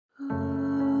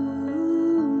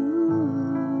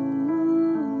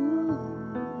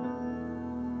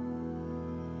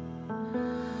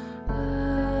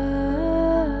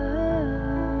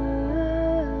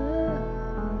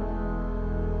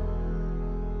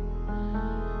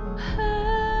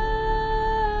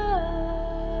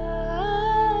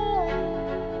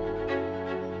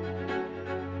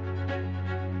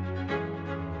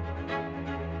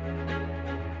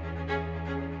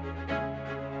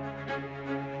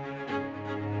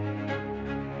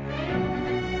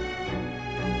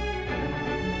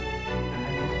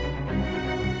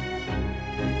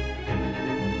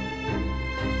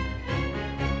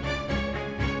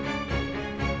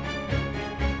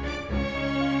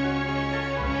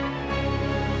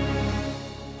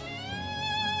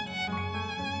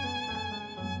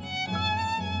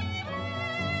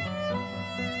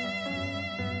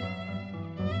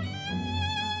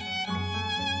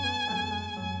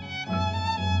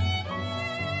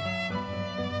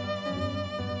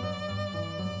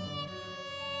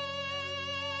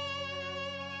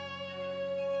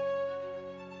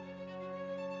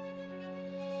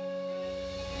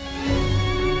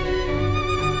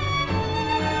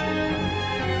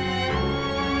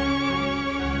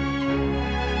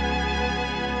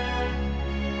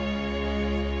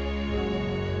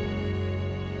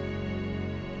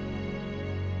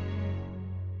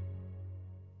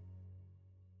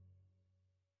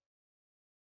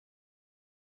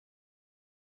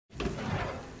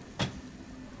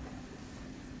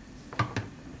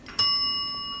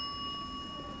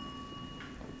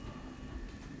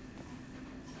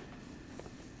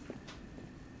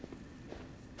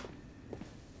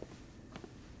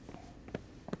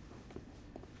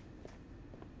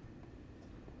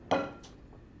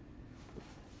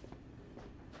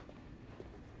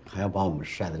还要把我们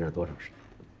晒在这儿多长时间？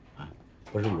啊，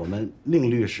不是，我们令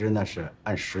律师那是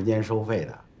按时间收费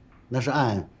的，那是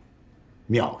按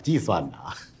秒计算的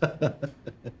啊。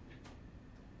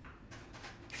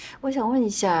我想问一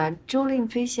下，周令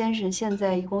飞先生现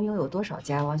在一共拥有多少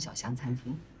家汪小香餐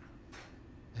厅？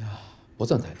哎呀，不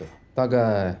算太多，大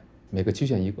概每个区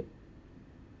县1个。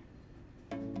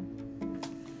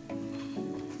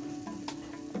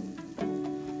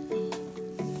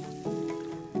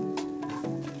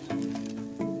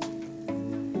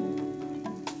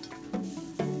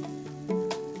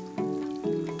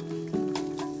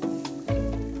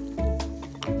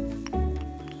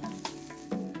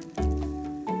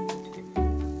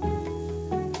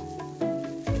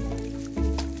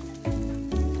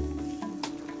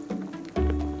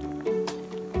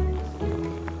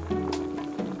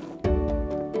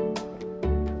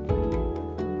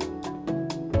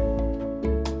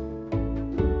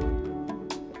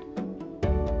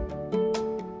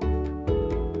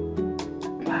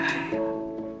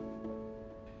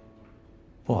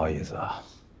不好意思啊，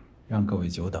让各位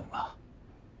久等了，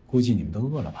估计你们都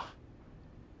饿了吧？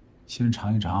先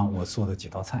尝一尝我做的几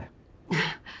道菜。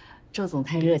周总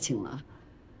太热情了，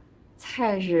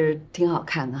菜是挺好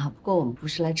看的哈，不过我们不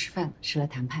是来吃饭的，是来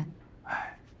谈判的。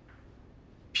哎，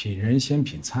品人先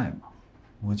品菜嘛，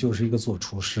我就是一个做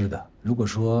厨师的。如果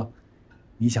说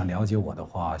你想了解我的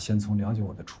话，先从了解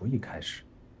我的厨艺开始。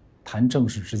谈正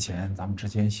事之前，咱们之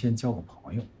间先交个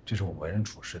朋友，这是我为人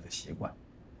处事的习惯。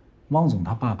汪总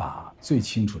他爸爸最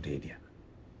清楚这一点。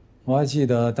我还记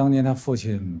得当年他父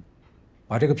亲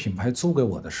把这个品牌租给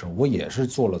我的时候，我也是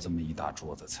做了这么一大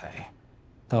桌子菜，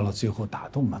到了最后打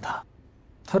动了他。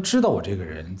他知道我这个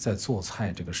人在做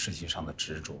菜这个事情上的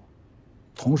执着，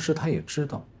同时他也知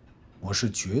道我是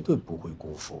绝对不会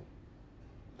辜负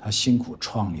他辛苦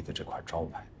创立的这块招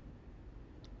牌。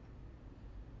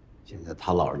现在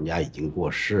他老人家已经过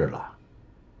世了，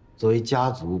作为家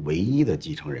族唯一的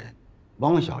继承人，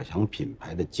汪小祥品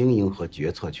牌的经营和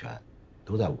决策权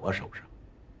都在我手上。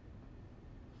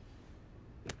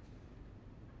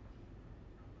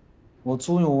我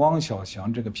租用汪小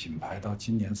祥这个品牌到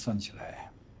今年算起来，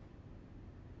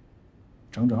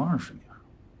整整20年了。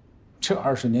这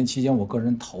20年期间，我个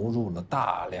人投入了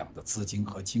大量的资金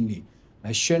和精力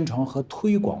来宣传和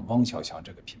推广汪小祥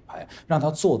这个品牌，让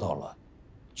它做到了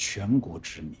全国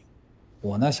知名。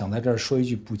我呢，想在这儿说一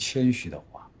句不谦虚的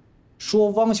话，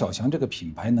说汪小祥这个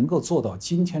品牌能够做到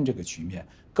今天这个局面，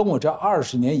跟我这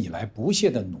20年以来不懈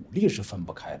的努力是分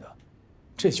不开的。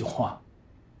这句话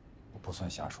我不算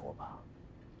瞎说吧？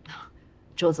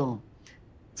周总，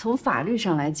从法律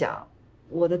上来讲，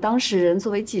我的当事人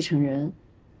作为继承人，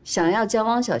想要将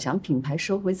汪小祥品牌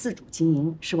收回自主经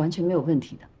营是完全没有问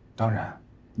题的。当然，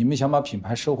你们想把品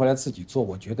牌收回来自己做，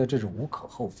我觉得这是无可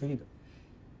厚非的。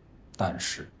但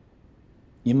是，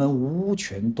你们无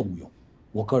权动用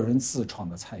我个人自创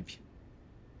的菜品，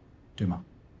对吗？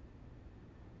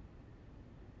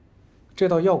这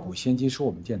道药骨鲜鸡是我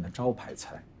们店的招牌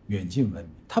菜，远近闻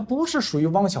名。它不是属于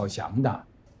汪小祥的，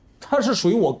它是属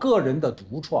于我个人的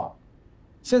独创。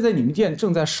现在你们店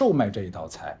正在售卖这一道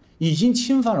菜，已经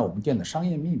侵犯了我们店的商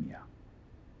业秘密啊！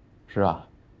是啊，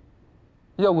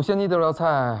药骨鲜鸡这道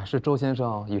菜是周先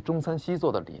生以中餐西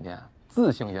做的理念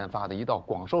自行研发的一道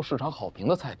广受市场好评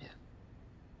的菜品。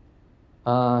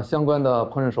相关的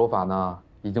烹饪手法呢，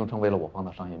已经成为了我方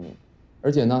的商业秘密，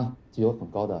而且呢，具有很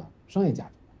高的商业价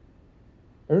值。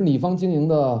而你方经营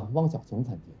的汪小强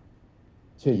餐厅，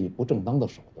却以不正当的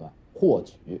手段获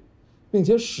取，并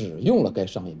且使用了该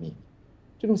商业秘密，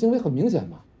这种行为很明显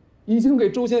嘛，已经给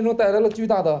周先生带来了巨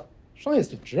大的商业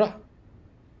损失啊。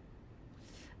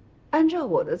按照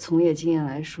我的从业经验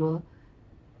来说，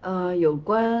有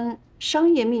关商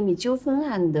业秘密纠纷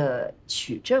案的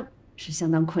取证是相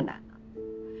当困难的。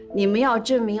你们要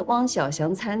证明汪小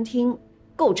祥餐厅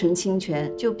构成侵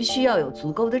权，就必须要有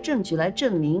足够的证据来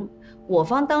证明我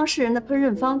方当事人的烹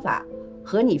饪方法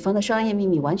和你方的商业秘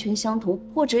密完全相同，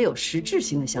或者有实质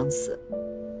性的相似。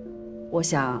我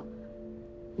想，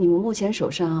你们目前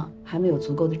手上还没有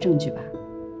足够的证据吧？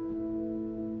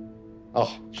哦，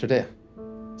是这样。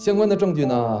相关的证据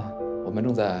呢，我们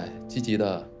正在积极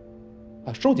的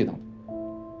收集当中。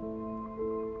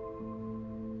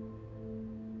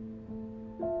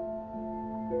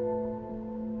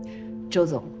周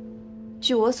总，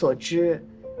据我所知，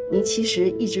您其实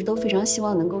一直都非常希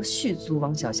望能够续租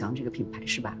汪小祥这个品牌，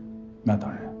是吧？那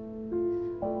当然。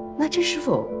那这是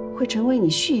否会成为你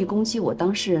蓄意攻击我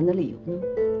当事人的理由呢？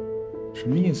什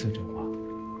么意思？这话？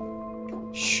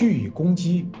蓄意攻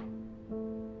击？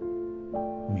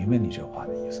我明白你这话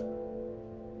的意思。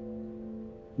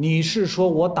你是说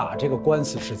我打这个官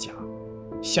司是假，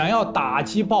想要打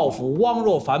击报复汪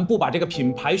若凡不把这个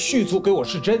品牌续租给我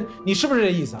是真，你是不是这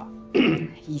意思啊？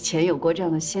以前有过这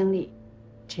样的先例，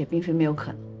这也并非没有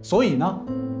可能。所以呢，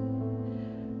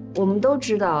我们都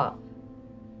知道，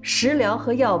食疗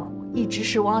和药补一直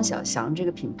是汪小祥这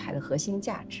个品牌的核心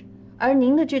价值，而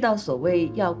您的这道所谓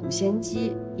药补鲜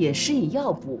鸡，也是以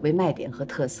药补为卖点和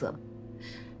特色。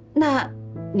那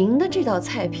您的这道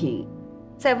菜品，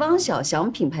在汪小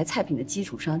祥品牌菜品的基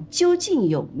础上，究竟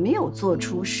有没有做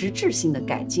出实质性的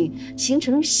改进，形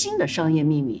成新的商业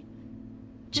秘密？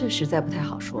这实在不太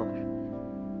好说吧。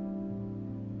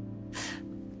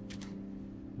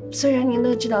虽然您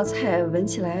的这道菜闻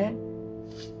起来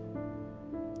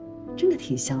真的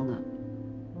挺香的，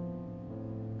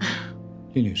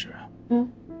林律师，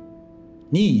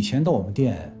你以前到我们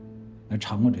店来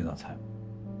尝过这道菜吗？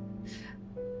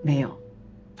没有。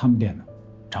他们店呢，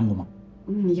尝过吗？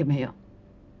也没有。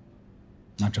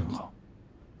那正好，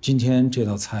今天这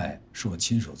道菜是我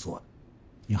亲手做的，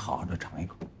你好好的尝一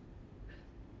口。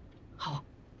好，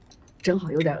正好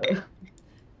有点饿。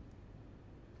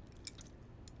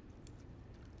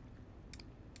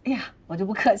哎呀，我就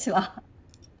不客气了。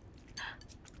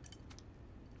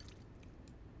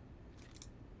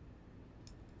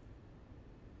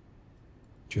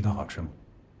觉得好吃吗？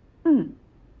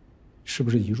是不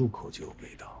是一入口就有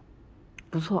味道？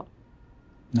不错。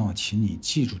那我请你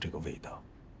记住这个味道，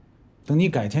等你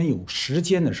改天有时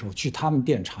间的时候去他们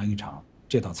店尝一尝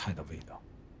这道菜的味道，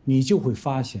你就会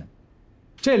发现，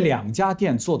这两家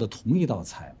店做的同一道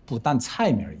菜，不但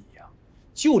菜名一样，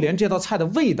就连这道菜的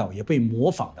味道也被模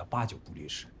仿的8、9不离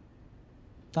十。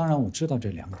当然，我知道这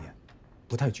2点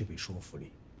不太具备说服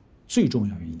力，最重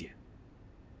要一点，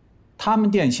他们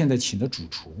店现在请的主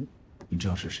厨，你知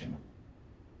道是谁吗？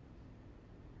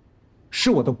是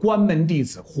我的关门弟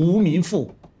子胡民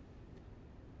富。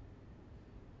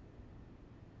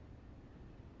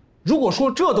如果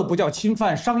说这都不叫侵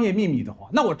犯商业秘密的话，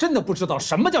那我真的不知道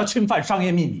什么叫侵犯商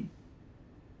业秘密。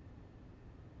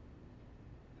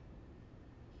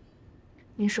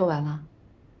您说完了？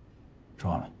说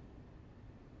完了。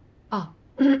哦，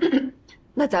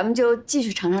那咱们就继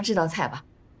续尝尝这道菜吧。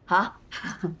好。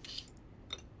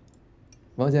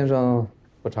王先生，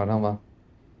不尝尝吗？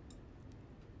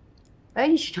来，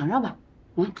一起尝尝吧。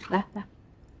来。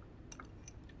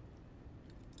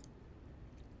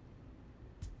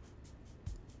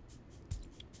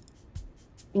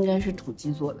应该是土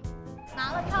鸡做的。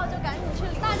拿了票就赶紧去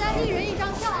领，大家1人1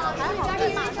张票啊！赶紧1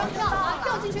人1张票，拿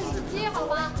票进去领鸡，好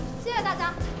吗？谢谢大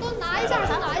家，都拿一下，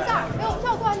都拿一下，给我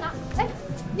票过来拿。哎，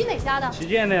你哪家的？旗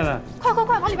舰店的。快，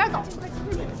往里边走，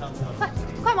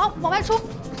快往外出。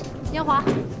烟华，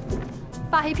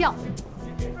发黑票。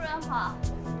主任好。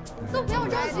都不要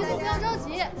着急，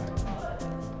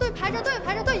对，排着队，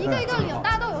一个一个领，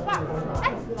大家都有份儿。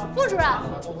哎，副主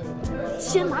任，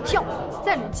先拿票，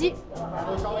再领鸡。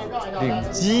领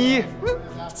鸡？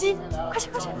鸡，快去！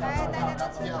来，大家都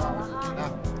记好了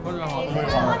啊！副主任好，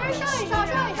旁边上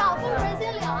一上，副主任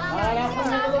先领啊！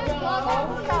先拿黑票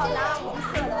拿红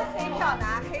色的，黑票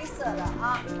拿黑色的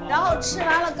啊！然后吃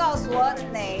完了告诉我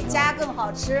哪家更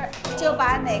好吃，就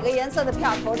把哪个颜色的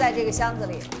票投在这个箱子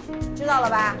里，知道了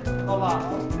吧？好吧。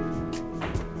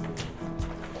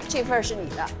这份是你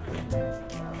的。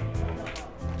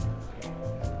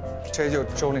这就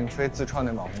周令飞自创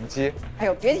的网红鸡。哎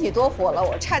呦，别提多火了，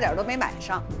我差点都没买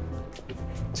上。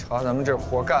瞧咱们这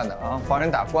活干的啊，帮人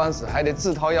打官司还得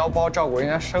自掏腰包照顾人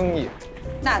家生意。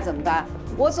那怎么办？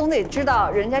我总得知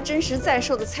道人家真实在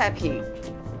售的菜品，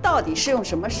到底是用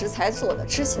什么食材做的，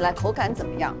吃起来口感怎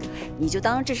么样？你就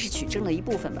当这是取证的一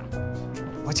部分吧。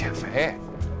我减肥。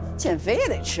减肥也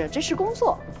得吃，这是工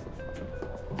作。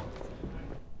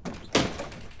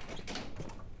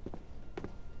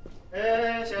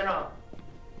哎，先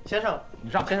生，你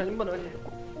让先生您不能进。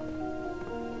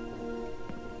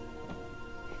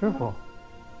师傅。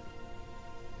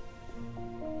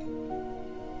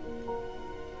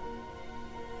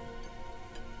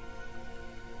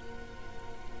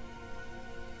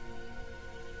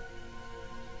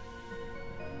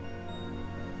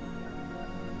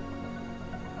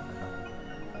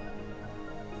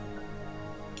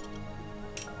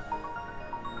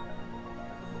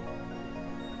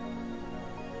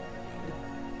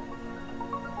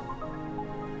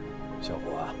小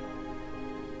胡啊，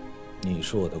你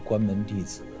是我的关门弟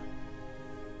子，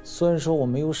虽然说我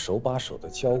没有手把手的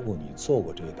教过你做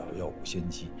过这道药补鲜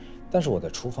鸡，但是我在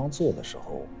厨房做的时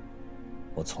候，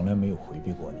我从来没有回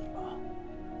避过你吧。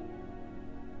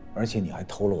而且你还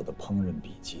偷了我的烹饪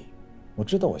笔记，我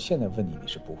知道我现在问你，你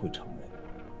是不会承认。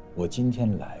我今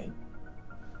天来，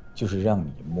就是让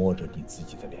你摸着你自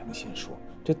己的良心说，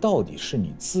这到底是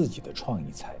你自己的创意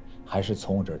才，还是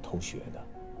从我这儿偷学的？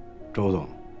周总，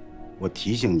我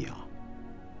提醒你啊，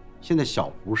现在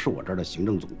小胡是我这儿的行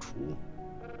政总厨，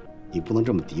你不能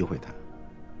这么诋毁他。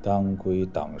当归、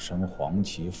党参、黄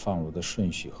芪放入的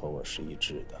顺序和我是一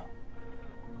致的，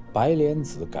白莲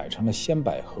子改成了鲜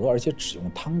百合，而且只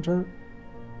用汤汁儿，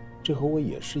这和我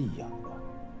也是一样的。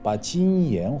把金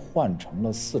盐换成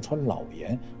了四川老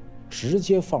盐，直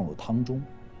接放入汤中，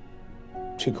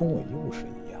这跟我又是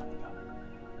一样的。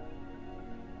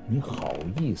你好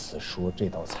意思说这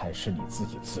道菜是你自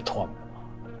己自创的吗？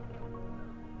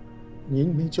您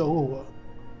没教过我，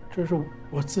这是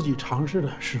我自己尝试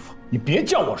的，师傅。你别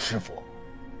叫我师傅，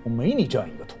我没你这样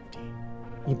一个徒弟。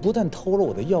你不但偷了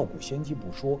我的药骨仙鸡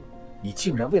不说，你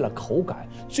竟然为了口感，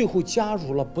最后加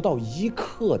入了不到1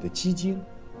克的鸡精。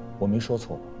我没说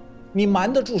错吧？你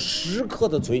瞒得住10克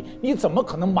的嘴，你怎么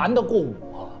可能瞒得过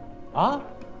我啊？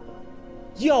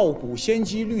药骨仙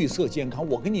鸡绿色健康，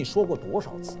我跟你说过多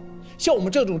少次了？像我们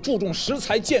这种注重食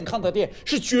材健康的店，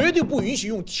是绝对不允许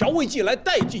用调味剂来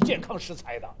代替健康食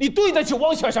材的。你对得起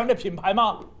汪小祥这品牌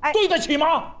吗？对得起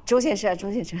吗？周先生，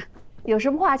周先生，有什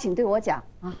么话请对我讲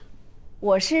啊！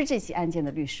我是这起案件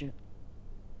的律师。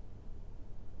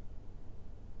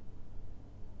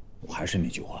我还是那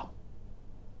句话，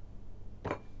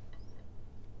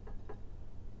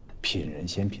品人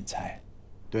先品菜。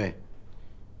对，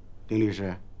丁律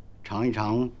师，尝一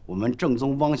尝我们正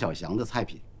宗汪小祥的菜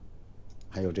品，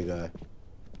还有这个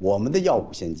我们的药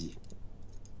骨仙鸡。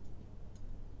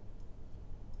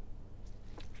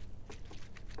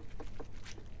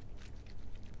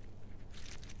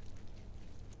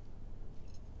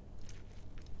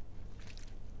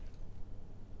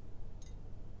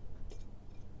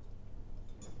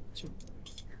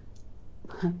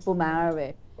不瞒二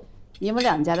位，你们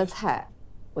2家的菜，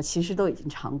我其实都已经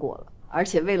尝过了，而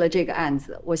且为了这个案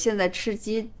子，我现在吃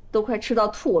鸡都快吃到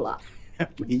吐了。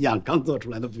不一样，刚做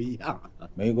出来的不一样。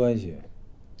没关系，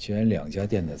既然2家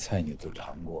店的菜你都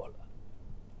尝过了，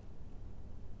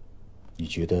你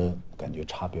觉得感觉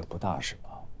差别不大是吧？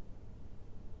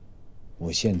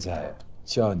我现在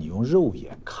就要你用肉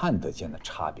眼看得见的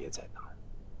差别在哪儿。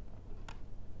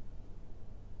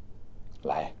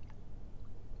来，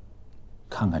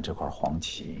看看这块黄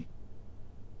芪，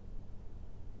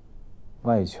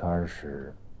外圈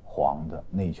是黄的，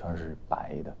内圈是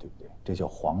白的，对不对？这叫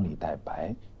黄里带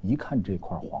白。一看这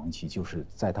块黄芪，就是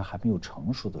在它还没有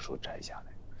成熟的时候摘下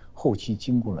来，后期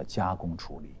经过了加工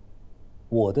处理。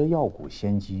我的药骨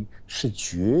仙鸡是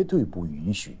绝对不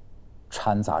允许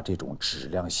掺杂这种质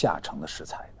量下乘的食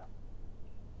材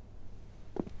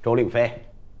的。周令飞，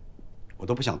我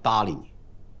都不想搭理你，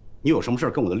你有什么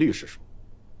事跟我的律师说。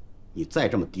你再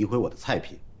这么诋毁我的菜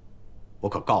品，我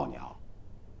可告你啊！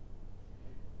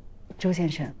周先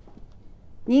生，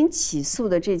您起诉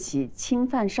的这起侵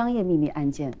犯商业秘密案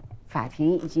件，法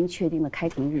庭已经确定了开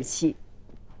庭日期，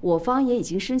我方也已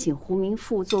经申请胡明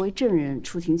富作为证人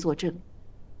出庭作证，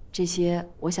这些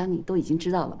我想你都已经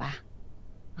知道了吧？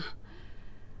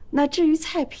那至于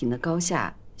菜品的高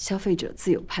下，消费者自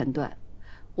有判断，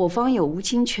我方有无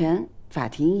侵权，法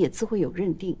庭也自会有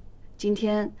认定。今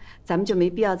天咱们就没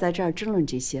必要在这儿争论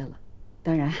这些了。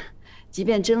当然，即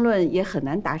便争论也很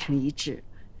难达成一致。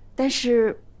但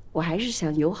是我还是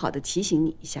想友好的提醒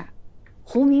你一下，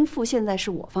胡明富现在是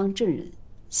我方证人，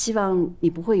希望你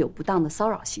不会有不当的骚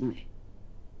扰行为。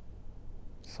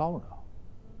骚扰？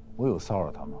我有骚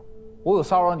扰他吗？我有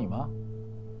骚扰你吗？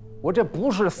我这不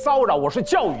是骚扰，我是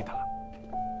教育他。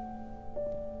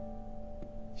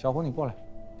小胡，你过来。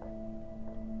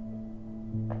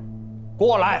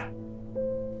过来。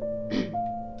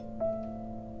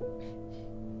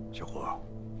小胡，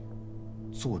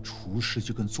做厨师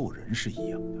就跟做人是一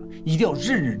样的，一定要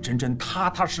认认真真、踏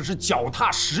踏实实、脚踏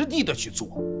实地的去做。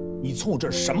你从我这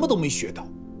儿什么都没学到。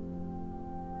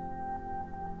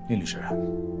林律师，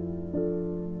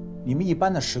你们一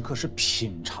般的食客是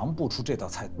品尝不出这道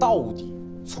菜到底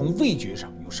从味觉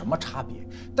上有什么差别，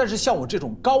但是像我这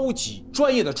种高级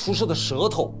专业的厨师的舌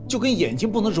头，就跟眼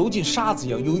睛不能揉进沙子一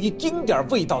样，有一丁点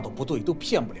味道的不对都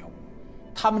骗不了我。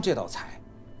他们这道菜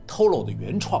偷了我的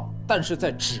原创，但是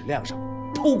在质量上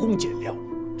偷工减料，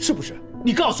是不是？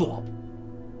你告诉我，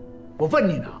我问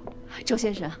你呢。周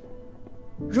先生，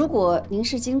如果您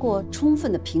是经过充分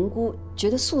的评估，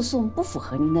觉得诉讼不符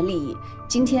合您的利益，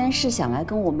今天是想来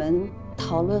跟我们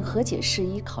讨论和解事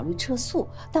宜，考虑撤诉，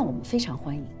但我们非常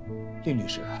欢迎。林律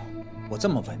师，我这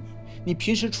么问你，你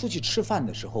平时出去吃饭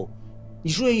的时候，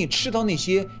你说愿意吃到那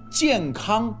些健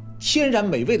康天然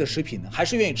美味的食品呢，还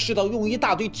是愿意吃到用一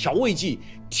大堆调味剂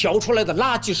调出来的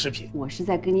垃圾食品？我是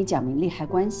在跟你讲明利害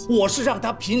关系。我是让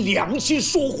他凭良心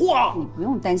说话。你不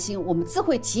用担心，我们自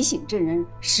会提醒证人，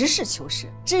实事求是。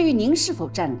至于您是否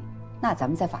占理，那咱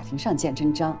们在法庭上见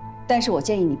真章。但是我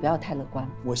建议你不要太乐观。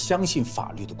我相信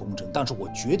法律的公正，但是我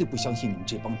绝对不相信你们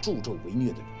这帮助纣为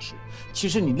虐的律师。其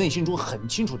实你内心中很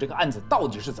清楚这个案子到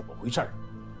底是怎么回事儿。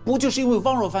 不就是因为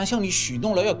汪若凡向你许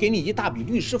诺了要给你一大笔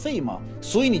律师费吗？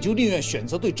所以你就宁愿选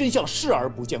择对真相视而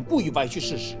不见，故意歪曲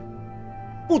事实。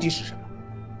目的是什么？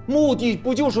目的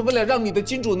不就是为了让你的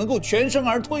金主能够全身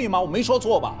而退吗？我没说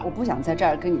错吧？我不想在这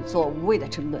儿跟你做无谓的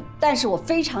争论，但是我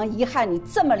非常遗憾你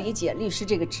这么理解律师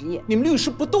这个职业。你们律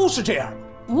师不都是这样吗？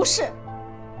不是。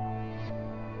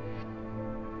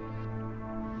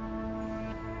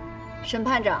审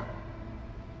判长，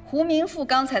胡明富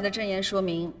刚才的证言说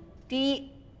明，第一。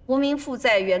 胡明富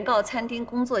在原告餐厅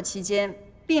工作期间，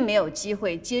并没有机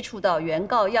会接触到原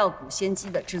告药骨鲜鸡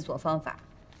的制作方法。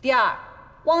第二，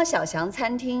汪小祥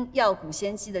餐厅药骨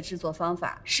鲜鸡的制作方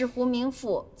法是胡明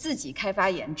富自己开发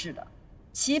研制的，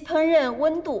其烹饪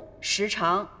温度、时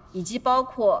长以及包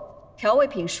括调味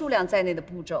品数量在内的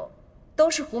步骤，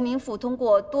都是胡明富通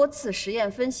过多次实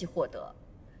验分析获得，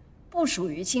不属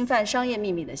于侵犯商业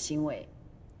秘密的行为。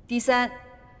第三，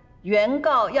原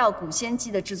告药骨鲜鸡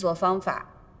的制作方法。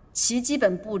 其基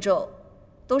本步骤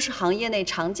都是行业内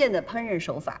常见的烹饪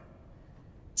手法，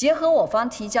结合我方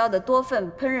提交的多份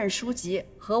烹饪书籍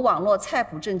和网络菜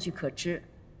谱证据可知，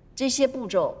这些步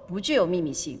骤不具有秘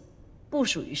密性，不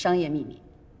属于商业秘密。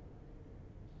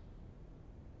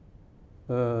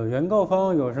原告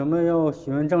方有什么要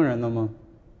询问证人的吗？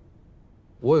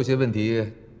我有些问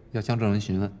题要向证人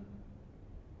询问。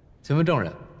请问证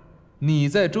人，你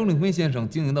在周令飞先生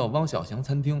经营的汪小祥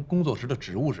餐厅工作时的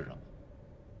职务是什么？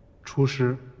 厨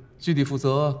师，具体负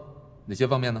责哪些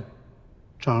方面呢？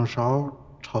掌勺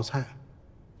炒菜。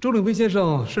周令飞先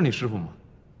生是你师傅吗？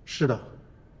是的。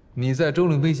你在周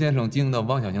令飞先生经营的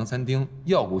汪小祥餐厅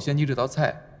药骨鲜鸡这道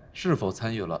菜，是否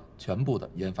参与了全部的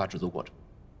研发制作过程？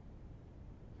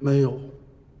没有。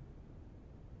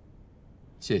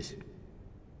谢谢。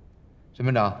审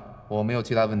判长，我没有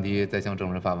其他问题再向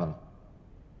证人发问了。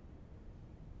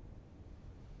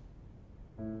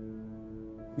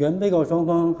 原被告双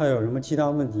方还有什么其他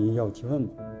问题要提问吗？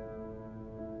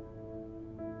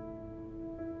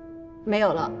没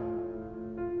有了。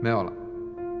没有了。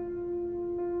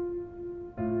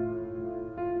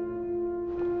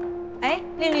哎，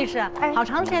令律师，好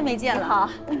长时间没见了。好。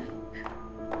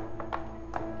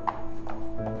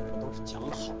都是讲好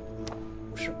的，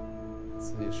不是？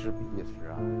此一时彼一时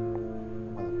啊！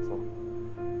话怎么说？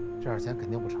这点钱肯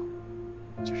定不少。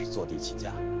这是坐地起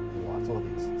价。我坐地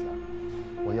起价。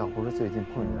 我要不是最近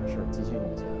碰见点事儿急需用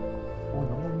钱，我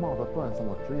能不能冒着断送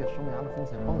我职业生涯的风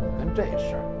险帮你干这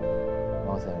事儿？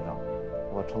王先生，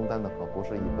我承担的可不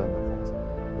是一般的风险。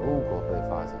如果被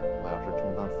发现，我要是承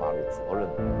担法律责任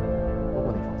的。不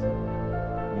过你放心，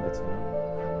你的钱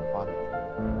还能花得出。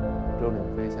周令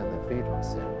飞现在非常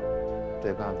信任我，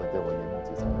这个案子对我严重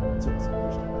计算，就算一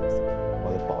审败诉，我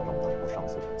也保证他不上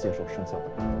诉，接受生效的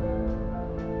判决。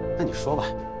那你说吧，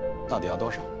到底要多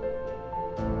少？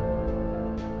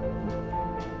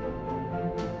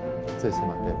 最起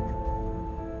码这个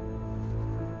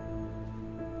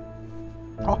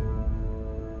是。好，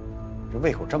这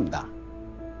胃口这么大，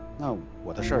那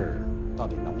我的事儿到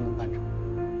底能不能办成？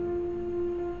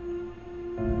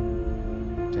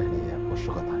这里也不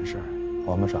适合谈事儿，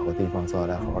我们找个地方坐下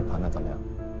来好好谈谈，怎么样？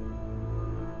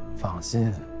放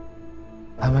心，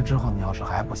谈完之后你要是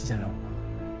还不信任我，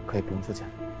可以不用付钱。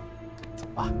走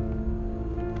吧。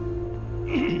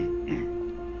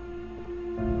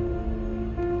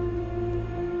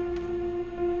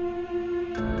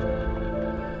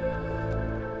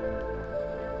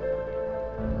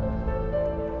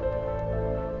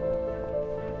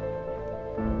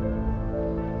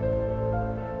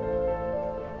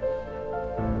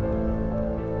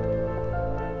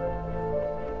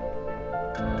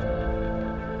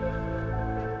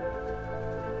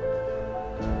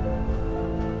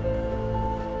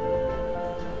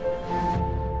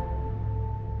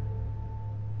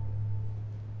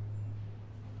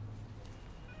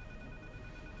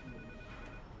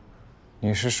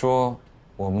你是说，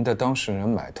我们的当事人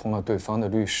买通了对方的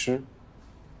律师？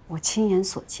我亲眼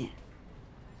所见，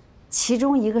其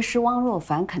中一个是汪若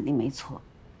凡，肯定没错，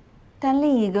但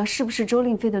另一个是不是周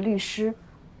令飞的律师，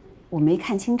我没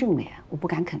看清正脸，我不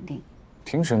敢肯定。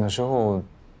庭审的时候，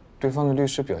对方的律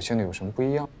师表现的有什么不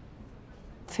一样？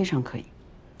非常可以。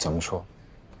怎么说？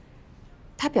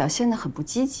他表现得很不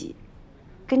积极，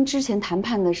跟之前谈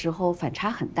判的时候反差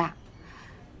很大。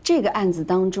这个案子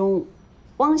当中，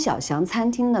汪小祥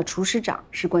餐厅的厨师长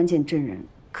是关键证人，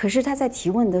可是他在提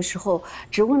问的时候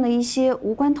只问了一些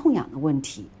无关痛痒的问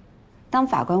题。当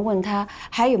法官问他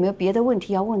还有没有别的问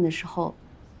题要问的时候，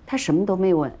他什么都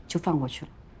没问就放过去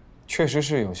了。确实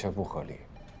是有些不合理，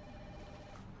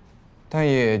但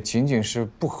也仅仅是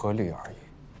不合理而已，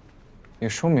也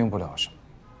说明不了什么。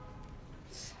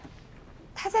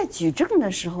他在举证的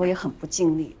时候也很不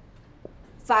尽力。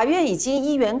法院已经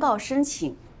依原告申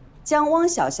请，将汪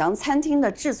小祥餐厅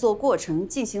的制作过程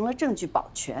进行了证据保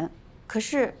全，可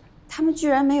是他们居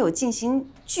然没有进行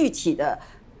具体的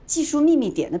技术秘密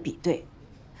点的比对。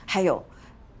还有，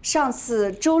上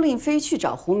次周令飞去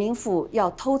找胡明富要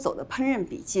偷走的烹饪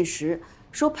笔记时，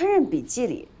说烹饪笔记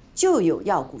里就有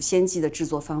药骨仙鸡的制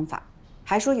作方法，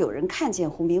还说有人看见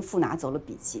胡明富拿走了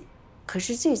笔记。可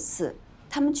是这次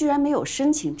他们居然没有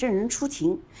申请证人出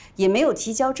庭，也没有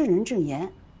提交证人证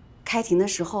言，开庭的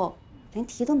时候连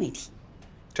提都没提。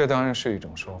这当然是一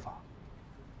种说法。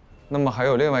那么还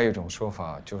有另外一种说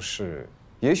法，就是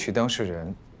也许当事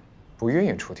人不愿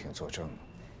意出庭作证。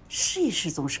试一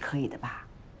试总是可以的吧？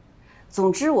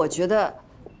总之，我觉得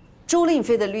周令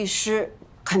飞的律师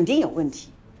肯定有问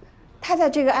题。他在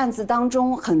这个案子当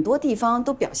中很多地方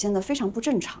都表现得非常不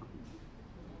正常。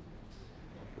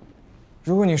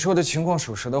如果你说的情况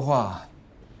属实的话，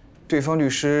对方律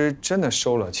师真的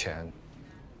收了钱，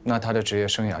那他的职业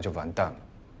生涯就完蛋了。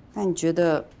那你觉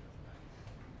得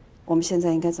我们现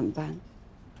在应该怎么办？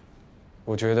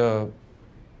我觉得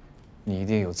你一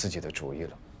定有自己的主意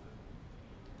了。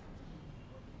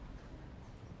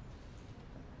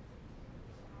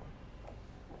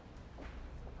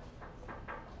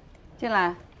进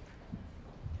来。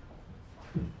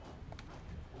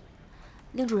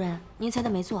令主任，您猜的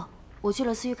没错，我去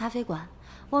了思域咖啡馆，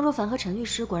汪若凡和陈律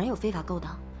师果然有非法勾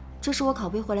当。这是我拷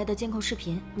贝回来的监控视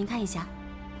频，您看一下。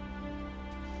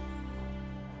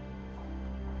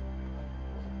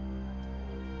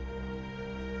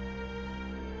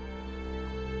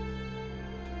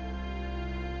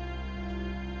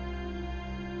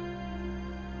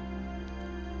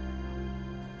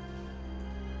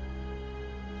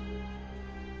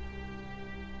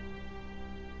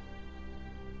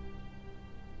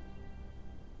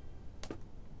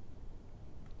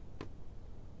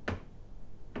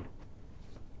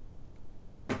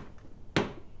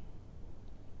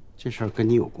这事儿跟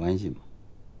你有关系吗？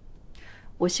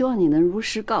我希望你能如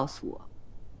实告诉我，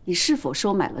你是否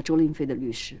收买了周令飞的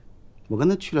律师？我跟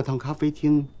他去了趟咖啡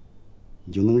厅，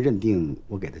你就能认定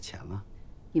我给他钱了？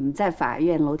你们在法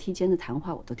院楼梯间的谈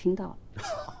话我都听到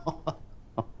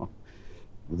了。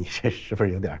你这是不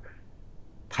是有点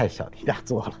太小题大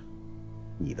做了？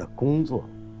你的工作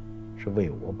是为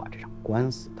我把这场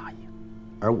官司打赢，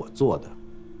而我做的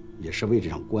也是为这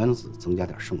场官司增加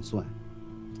点胜算。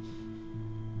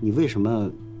你为什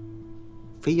么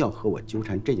非要和我纠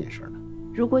缠这件事呢？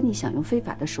如果你想用非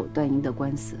法的手段赢得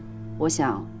官司，我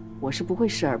想我是不会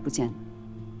视而不见的。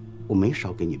我没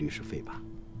少给你律师费吧？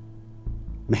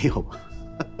没有吧？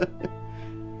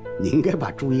你应该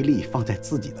把注意力放在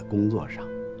自己的工作上，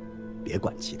别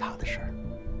管其他的事儿。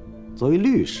作为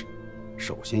律师，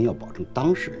首先要保证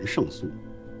当事人胜诉，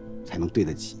才能对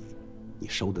得起你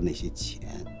收的那些钱。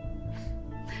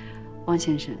汪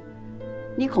先生，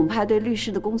你恐怕对律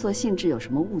师的工作性质有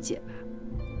什么误解吧？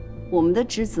我们的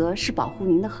职责是保护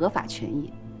您的合法权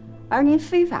益，而您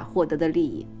非法获得的利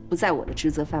益不在我的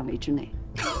职责范围之内。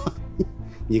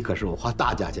你可是我花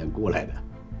大价钱雇来的，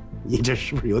你这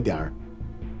是不是有点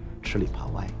吃里扒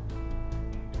外？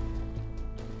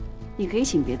你可以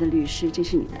请别的律师，这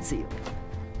是你的自由。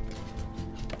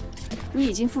你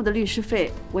已经付的律师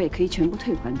费，我也可以全部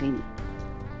退还给你。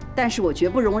但是我绝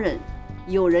不容忍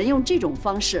有人用这种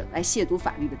方式来亵渎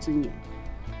法律的尊严。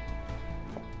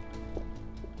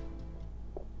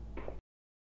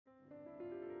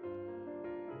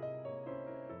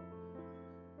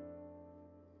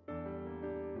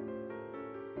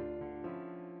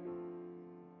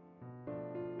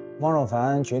汪若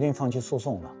凡决定放弃诉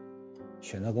讼了，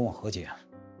选择跟我和解。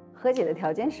和解的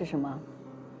条件是什么？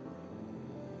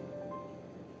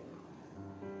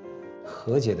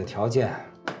和解的条件，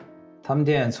他们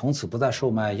店从此不再售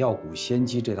卖药骨仙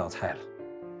鸡这道菜了。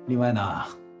另外呢，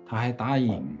他还答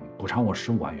应补偿我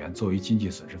15万元作为经济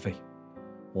损失费。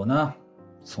我呢，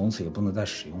从此也不能再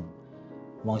使用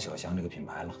汪小祥这个品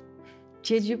牌了。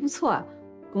结局不错啊，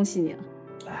恭喜你了。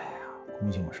哎呀，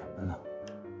恭喜我什么呢？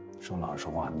说老实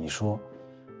话，你说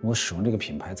我使用这个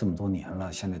品牌这么多年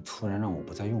了，现在突然让我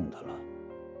不再用它了，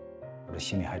我这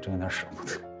心里还真有点舍不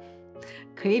得。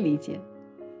可以理解。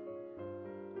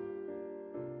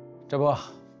这不，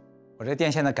我这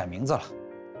店现在改名字了，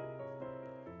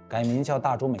改名叫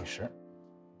大洲美食。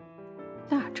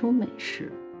大洲美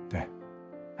食。对，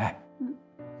哎，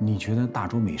你觉得大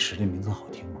洲美食这名字好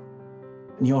听吗？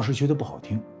你要是觉得不好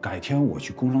听，改天我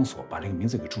去工商所把这个名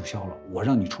字给注销了，我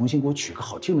让你重新给我取个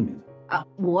好听的名字。啊，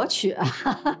我取啊，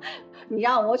你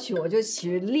让我取，我就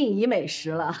取另一美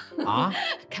食了。啊？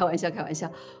开玩笑，开玩笑。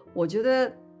我觉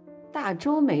得大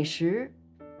洲美食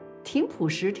挺朴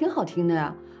实，挺好听的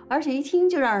呀，而且一听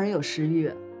就让人有食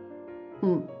欲。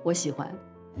我喜欢。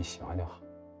你喜欢就好，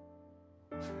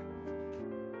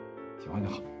喜欢就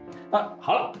好。啊，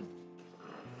好了，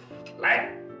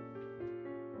来。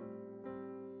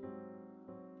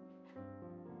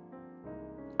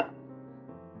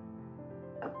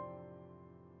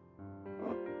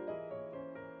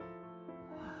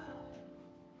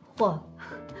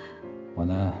我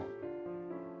呢，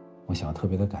我想特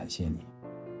别的感谢你。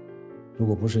如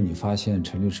果不是你发现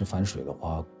陈律师反水的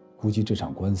话，估计这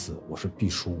场官司我是必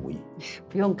输无疑。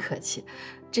不用客气，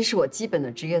这是我基本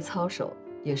的职业操守，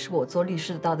也是我做律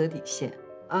师的道德底线。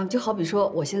就好比说，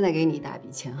我现在给你一大笔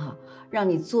钱哈，让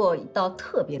你做一道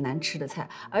特别难吃的菜，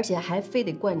而且还非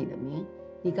得冠你的名，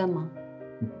你干吗？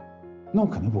那我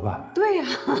肯定不干。对呀，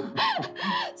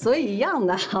所以一样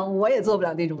的，我也做不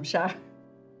了那种事儿。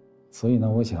所以呢，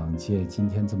我想借今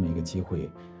天这么一个机会，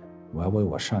我要为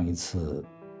我上一次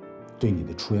对你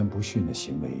的出言不逊的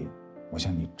行为，我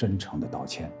向你真诚的道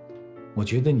歉。我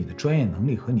觉得你的专业能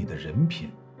力和你的人品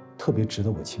特别值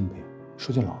得我钦佩。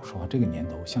说句老实话，这个年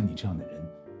头像你这样的人，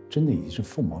真的已经是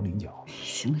凤毛麟角。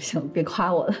行了行了，别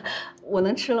夸我了，我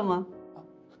能吃了吗？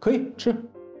可以吃。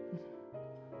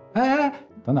哎，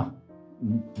等等，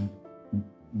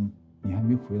你还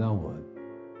没回答我，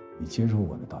你接受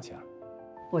我的道歉了？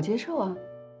我接受啊。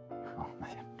哦，那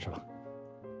行，吃吧。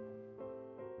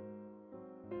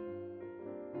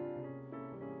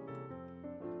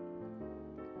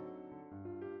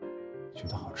觉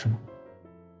得好吃吗？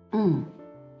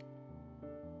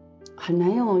很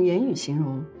难用言语形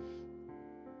容。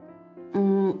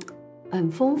很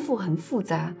丰富，很复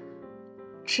杂，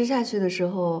吃下去的时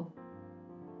候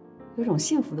有种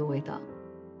幸福的味道。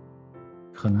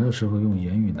很多时候用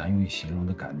言语难以形容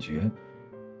的感觉，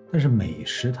但是美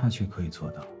食它却可以做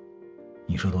到。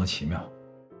你说多奇妙！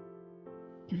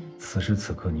此时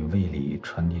此刻你胃里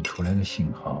传递出来的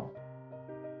信号，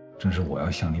正是我要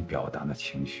向你表达的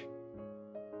情绪。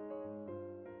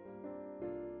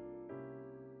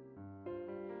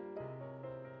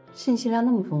信息量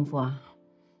那么丰富啊，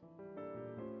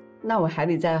那我还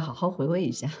得再好好回味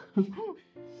一下。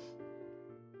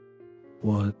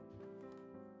我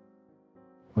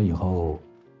以后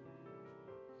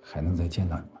还能再见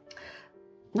到你吗？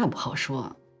那不好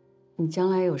说。你将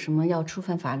来有什么要触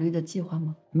犯法律的计划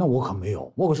吗？那我可没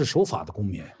有，我可是守法的公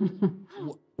民。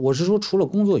我是说，除了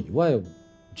工作以外，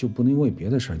就不能因为别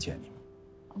的事儿见你吗？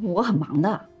我很忙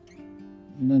的。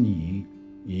那你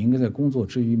也应该在工作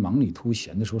之余忙里偷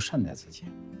闲的时候善待自己。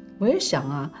我也想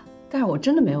啊，但是我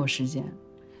真的没有时间。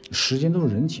时间都是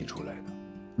人挤出来的，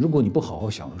如果你不好好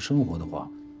享受生活的话，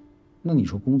那你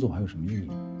说工作还有什么意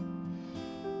义？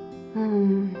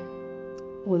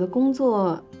我的工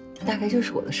作大概就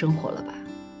是我的生活了吧。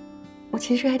我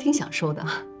其实还挺享受的。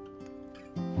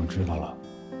我知道了，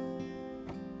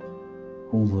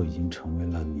工作已经成为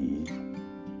了你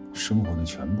生活的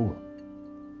全部了。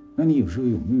那你有时候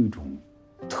有没有一种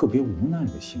特别无奈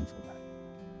的幸福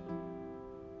感？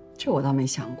这我倒没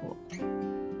想过，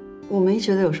我没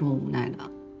觉得有什么无奈的。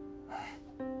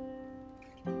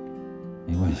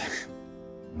没关系，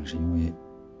那是因为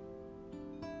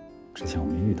之前我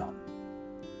没遇到你。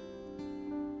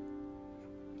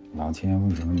老天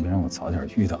为什么没让我早点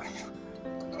遇到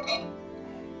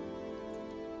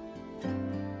你？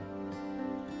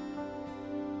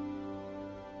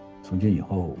从今以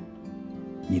后，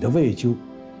你的胃就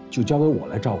交给我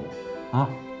来照顾啊。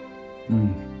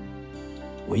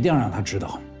我一定要让他知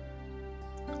道，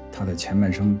他的前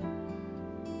半生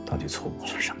到底错过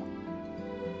了什么。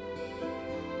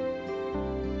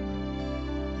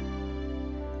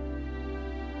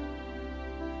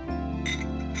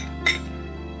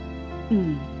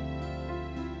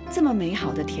这么美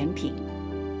好的甜品，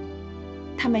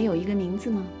它没有一个名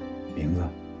字吗？名字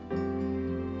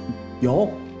有，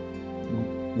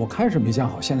我开始没想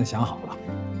好，现在想好了，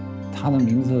它的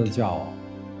名字叫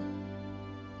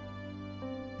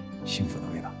幸福的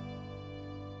味道。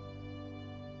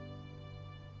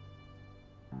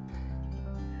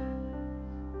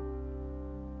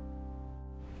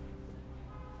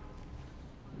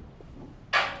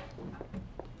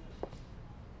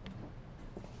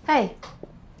哎，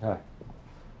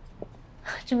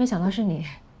真没想到是你。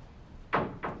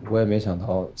我也没想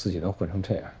到自己能混成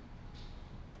这样。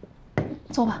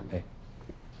走吧。哎，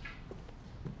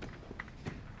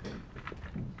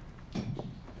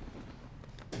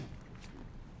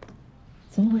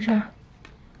怎么回事？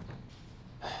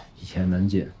一言难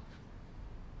尽。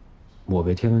我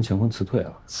被天伦乾坤辞退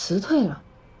了。辞退了？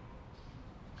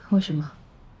为什么？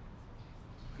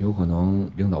有可能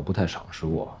领导不太赏识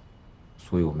我，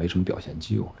所以我没什么表现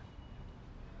机会。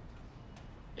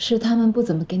是他们不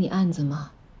怎么给你案子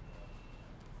吗？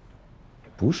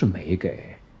不是没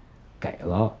给，给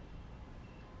了。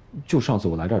就上次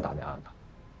我来这儿打那案子，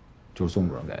就是宋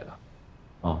主任给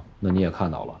的，啊，那你也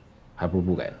看到了，还不是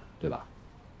不给的，对吧？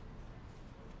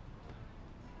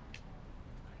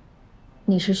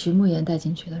你是徐慕言带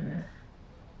进去的人，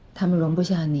他们容不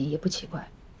下你也不奇怪。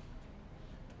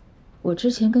我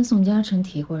之前跟宋嘉诚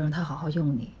提过，让他好好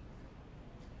用你。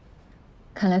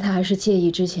看来他还是介意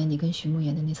之前你跟徐慕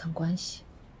言的那层关系，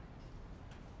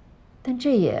但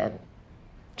这也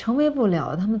成为不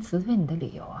了他们辞退你的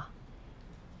理由啊。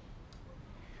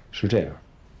是这样，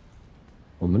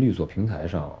我们律所平台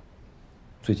上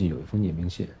最近有一封匿名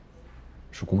信，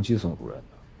是攻击宋主任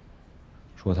的，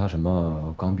说他什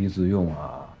么刚愎自用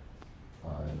啊，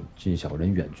近小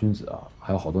人远君子啊，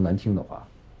还有好多难听的话。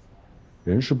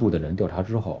人事部的人调查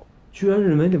之后，居然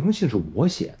认为那封信是我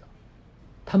写的，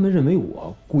他们认为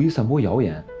我故意散播谣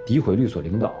言，诋毁律所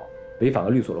领导，违反了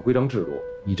律所的规章制度，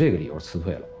以这个理由辞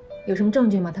退了我。有什么证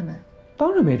据吗？他们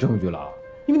当然没证据了，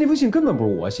因为那封信根本不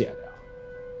是我写的呀。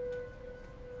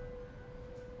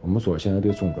我们所现在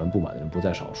对宋主任不满的人不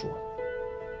在少数，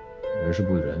人事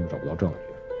部的人又找不到证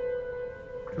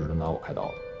据，只能拿我开刀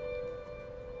了。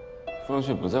方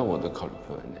旭不在我的考虑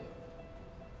范围内，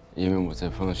因为我在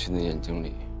方旭的眼睛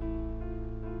里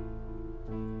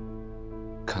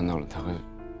看到了他和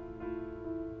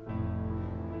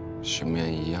徐慕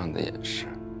言一样的眼神。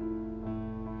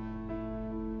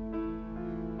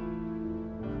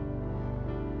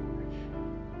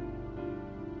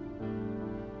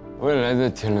未来的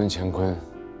天伦乾坤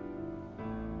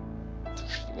就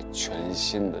是一个全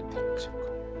新的天伦乾坤。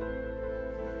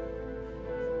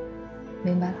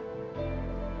明白了，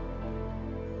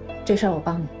这事儿我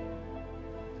帮你。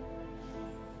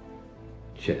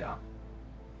谢谢啊。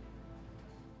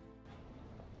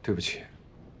对不起，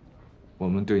我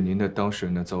们对您的当事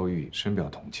人的遭遇深表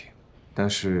同情，但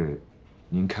是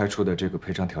您开出的这个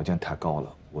赔偿条件太高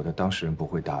了，我的当事人不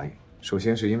会答应。首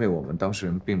先是因为我们当事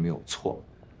人并没有错。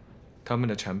他们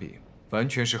的产品完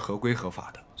全是合规合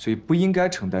法的，所以不应该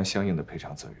承担相应的赔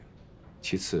偿责任。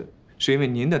其次，是因为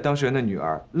您的当事人的女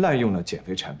儿滥用了减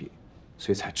肥产品，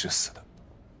所以才致死的。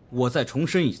我再重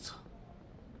申一次，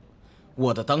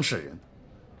我的当事人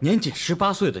年仅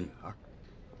18岁的女儿，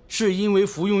是因为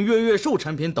服用月月瘦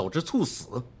产品导致猝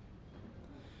死。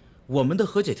我们的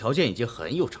和解条件已经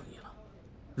很有诚意了，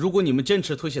如果你们坚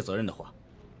持推卸责任的话，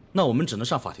那我们只能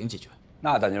上法庭解决。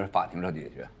那咱就是法庭上解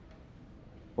决。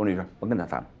冯律师，甭跟他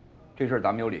谈了，这事儿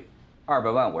咱们有理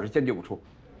，200万我是坚决不出，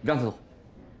你让他走。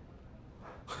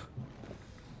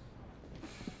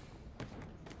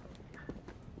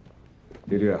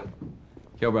丽丽，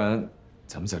要不然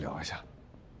咱们再聊一下。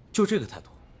就这个态度，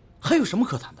还有什么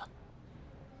可谈的？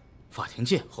法庭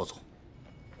见，侯总。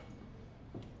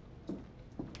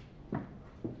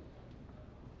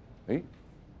哎，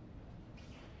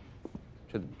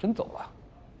这怎么真走了？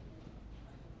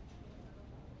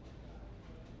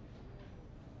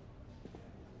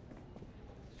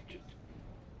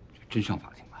真上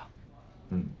法庭了？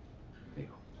嗯。哎呦，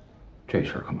这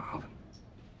事儿可麻烦了。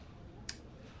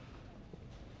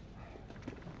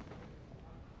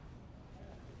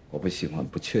我不喜欢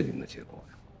不确定的结果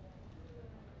呀。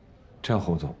这样，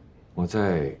侯总，我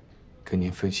再跟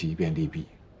您分析一遍利弊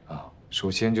啊。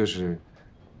首先就是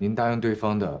您答应对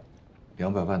方的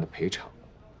200万的赔偿，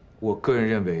我个人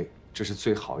认为这是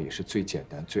最好也是最简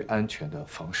单、最安全的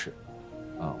方式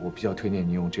啊。我比较推荐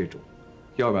您用这种，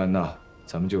要不然呢，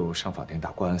咱们就上法庭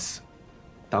打官司。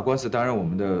打官司当然我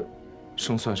们的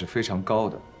胜算是非常高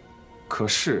的，可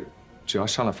是只要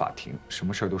上了法庭，什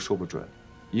么事儿都说不准，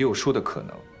也有输的可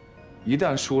能。一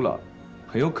旦输了，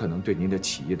很有可能对您的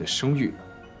企业的声誉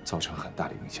造成很大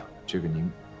的影响，这个您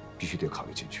必须得考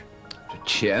虑进去。这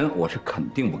钱我是肯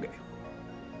定不给，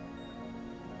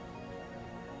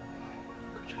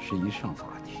可这是一上法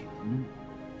庭，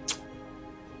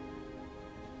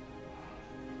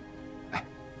哎，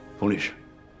冯律师，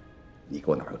你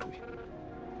给我拿个主意。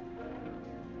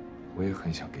我也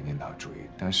很想给您拿主意，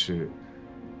但是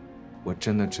我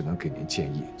真的只能给您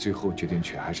建议，最后决定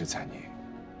权还是在您。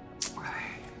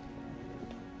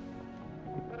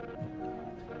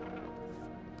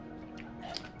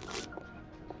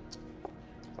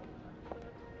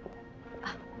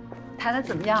谈的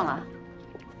怎么样了？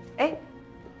哎，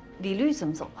李律怎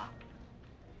么走了？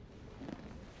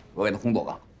我给他轰走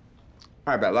了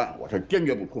，200万我是坚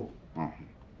决不出啊。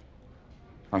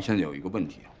但现在有一个问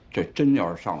题，这真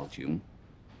要是上了庭，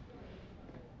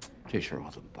这事儿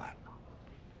我怎么办呢？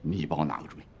你帮我拿个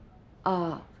主意。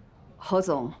侯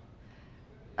总，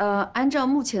按照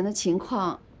目前的情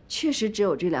况，确实只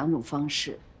有这2种方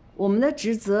式。我们的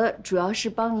职责主要是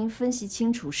帮您分析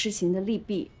清楚事情的利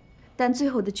弊，但最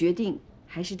后的决定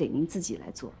还是得您自己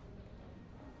来做。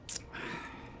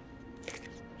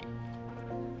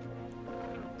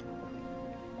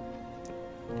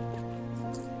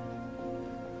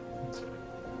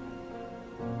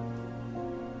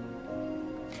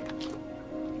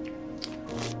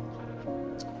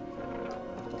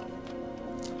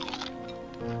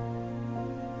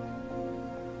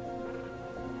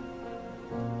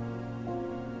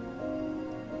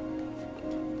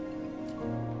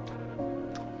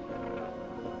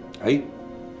哎，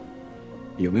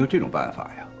有没有这种办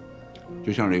法呀？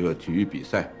就像这个体育比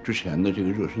赛之前的这个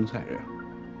热身赛这样，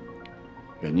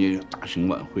人家大型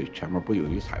晚会前面不有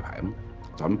一个彩排吗？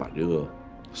咱们把这个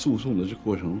诉讼的这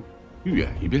过程预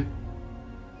演一遍，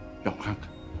让我看看，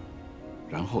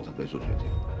然后咱再做决定。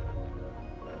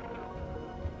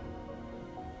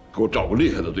给我找个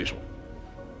厉害的对手。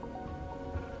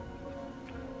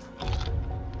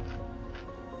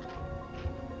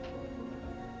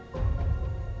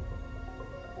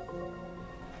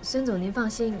孙总，您放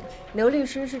心，刘律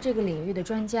师是这个领域的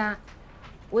专家，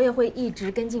我也会一直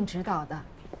跟进指导的。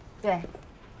对，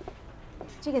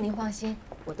这个您放心，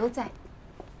我都在。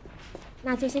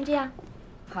那就先这样，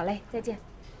好嘞，再见。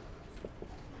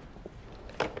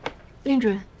令主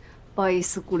任，不好意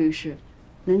思，顾律师，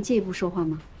能借一步说话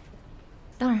吗？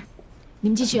当然，你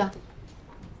们继续啊。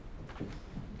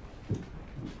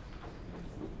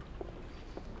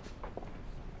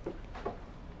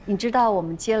你知道我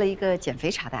们接了一个减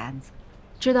肥茶的案子？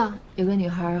知道有个女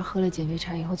孩喝了减肥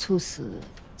茶以后猝死，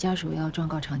家属要状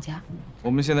告厂家。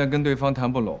我们现在跟对方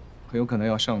谈不拢，很有可能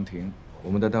要上庭。我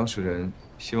们的当事人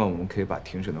希望我们可以把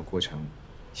庭审的过程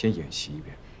先演习一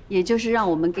遍，也就是让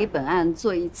我们给本案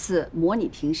做一次模拟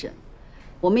庭审。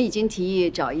我们已经提议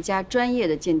找一家专业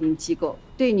的鉴定机构，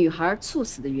对女孩猝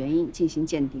死的原因进行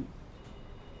鉴定。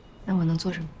那我能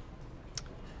做什么？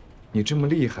你这么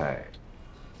厉害，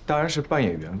当然是扮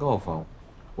演原告方，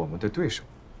我们的对手。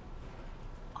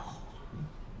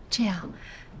这样。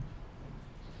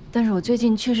但是我最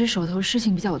近确实手头事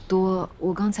情比较多，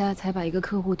我刚才把一个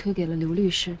客户推给了刘律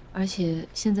师，而且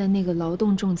现在那个劳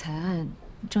动仲裁案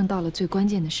正到了最关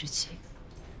键的时期。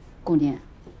顾念，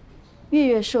月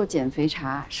月售减肥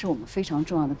茶是我们非常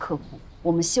重要的客户，我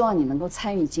们希望你能够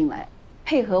参与进来，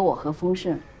配合我和丰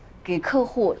盛，给客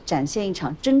户展现一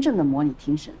场真正的模拟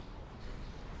庭审。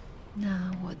那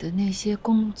我的那些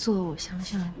工作，我想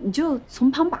想，你就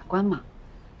从旁把关嘛。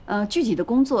具体的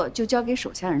工作就交给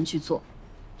手下人去做。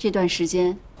这段时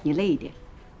间你累一点，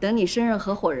等你升任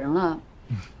合伙人了，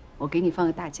我给你放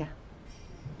个大假。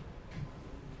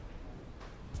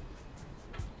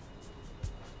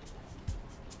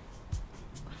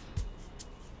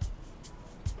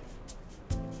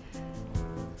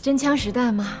真枪实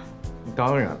弹吗？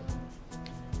当然了，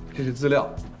这是资料，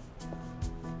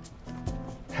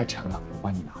太沉了，我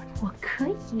帮你拿着。我可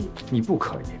以。你不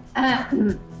可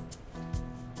以。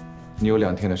你有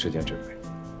2天的时间准备。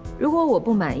如果我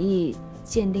不满意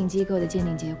鉴定机构的鉴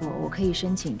定结果，我可以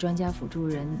申请专家辅助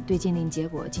人对鉴定结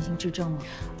果进行质证吗？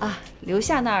留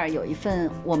下那儿有一份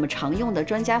我们常用的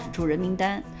专家辅助人名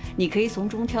单，你可以从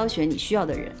中挑选你需要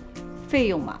的人，费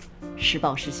用嘛，实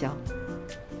报实销。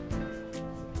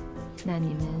那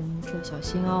你们可小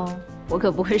心哦，我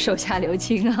可不会手下留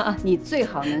情啊！你最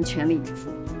好能全力以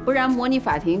赴，不然模拟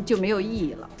法庭就没有意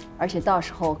义了，而且到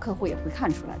时候客户也会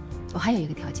看出来的。我还有一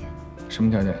个条件。什么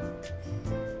条件？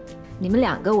你们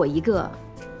2个我1个，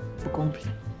不公平。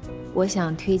我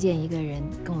想推荐一个人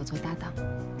跟我做搭档。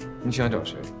你想找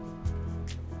谁？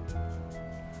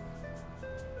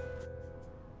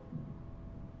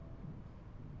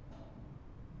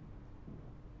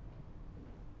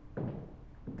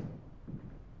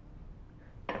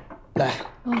来。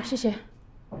哦，谢谢。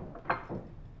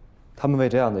他们为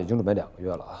这案子已经准备2个月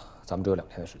了，咱们只有2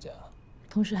天的时间啊。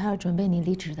同时还要准备你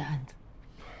离职的案子。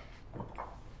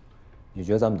你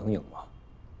觉得咱们能赢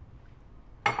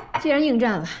吗？既然应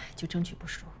战了，就争取不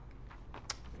输。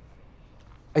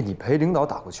哎，你陪领导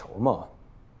打过球吗？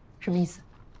什么意思？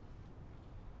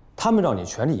他们让你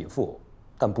全力以赴，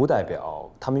但不代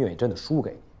表他们愿意真的输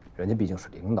给你。人家毕竟是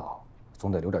领导，总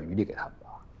得留点余地给他们吧。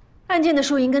案件的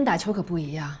输赢跟打球可不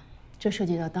一样，这涉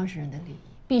及到当事人的利益，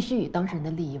必须以当事人的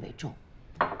利益为重。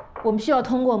我们需要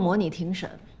通过模拟庭审，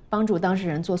帮助当事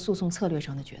人做诉讼策略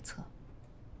上的决策。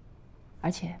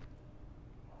而且，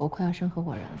我快要升合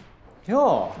伙人了。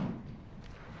哟，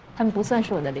他们不算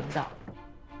是我的领导。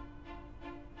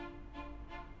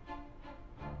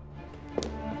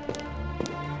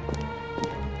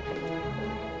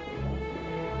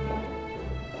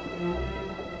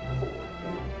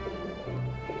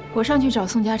我上去找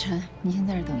宋嘉诚，你先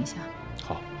在这等一下。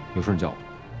好，有事你叫我。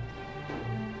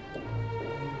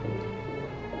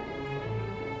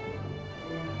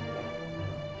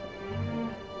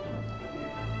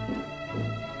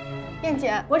燕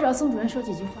姐，我找宋主任说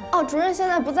几句话。哦，主任现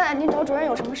在不在，您找主任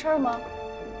有什么事儿吗？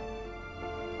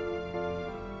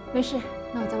没事，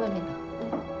那我在外面等。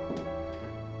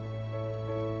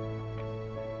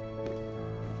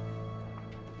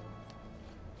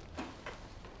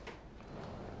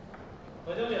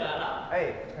何经理来了。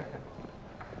哎，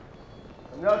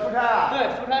怎么着，出差啊？对，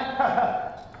出差。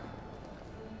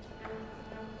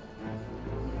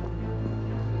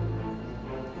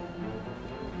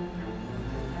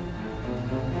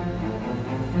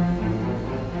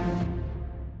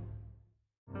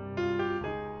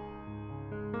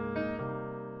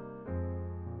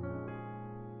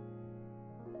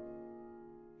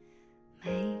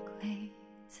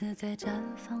自在绽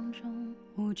放中，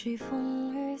无惧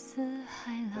风雨似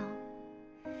海浪。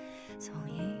从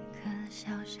一颗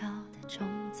小小的种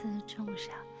子种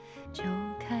下，就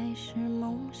开始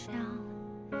梦想。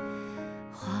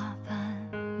花瓣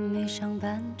没伤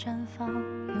般绽放，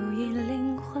有一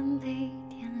灵魂被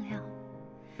点亮，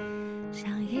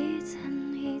像一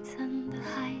层一层的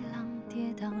海浪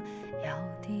跌宕，要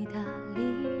抵达力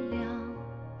量。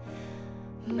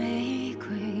玫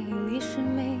瑰，你是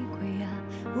玫瑰啊，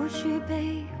无需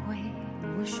卑微，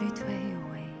无需退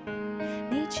位，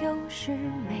你就是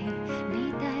美，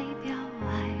你代表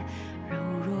爱，柔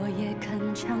弱也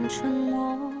铿锵，沉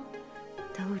默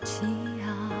都激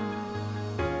昂。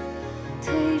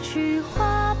褪去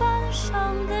花瓣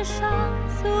上的伤，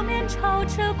素面朝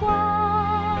着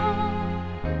光，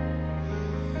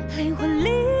灵魂里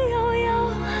悠悠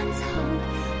暗藏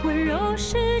温柔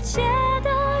世界的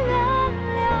原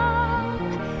谅，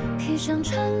披上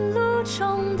晨露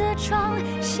中的妆，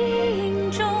吸引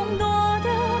众多的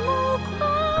目光，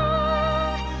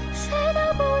谁都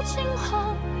不惊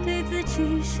慌，对自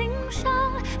己欣赏，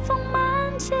放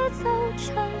慢节奏，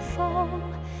乘风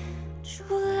逐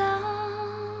浪。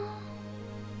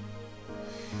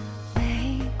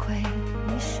玫瑰，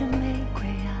你是玫瑰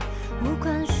啊，无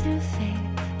关是非，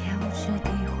也无知诋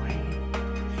毁，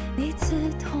你刺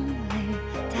痛泪，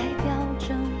代表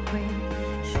珍贵，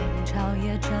寻找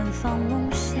也绽放梦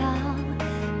想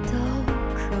都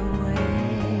可为。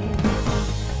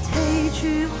褪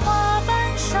去花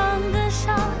瓣上的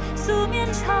伤，素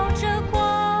面朝着光，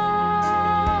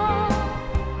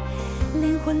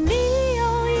灵魂里悠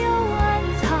悠暗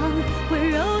藏温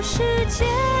柔世界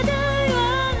的原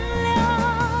谅，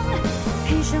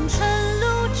披上晨露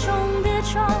中的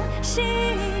妆，吸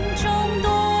引众多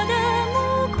的目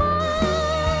光，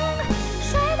谁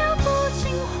都不惊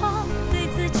慌，对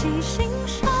自己欣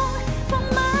赏，放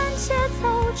慢节奏，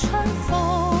乘风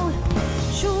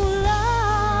逐浪。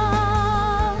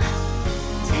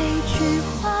褪去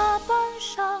花瓣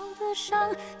上的伤，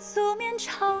素面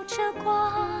朝着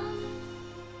光，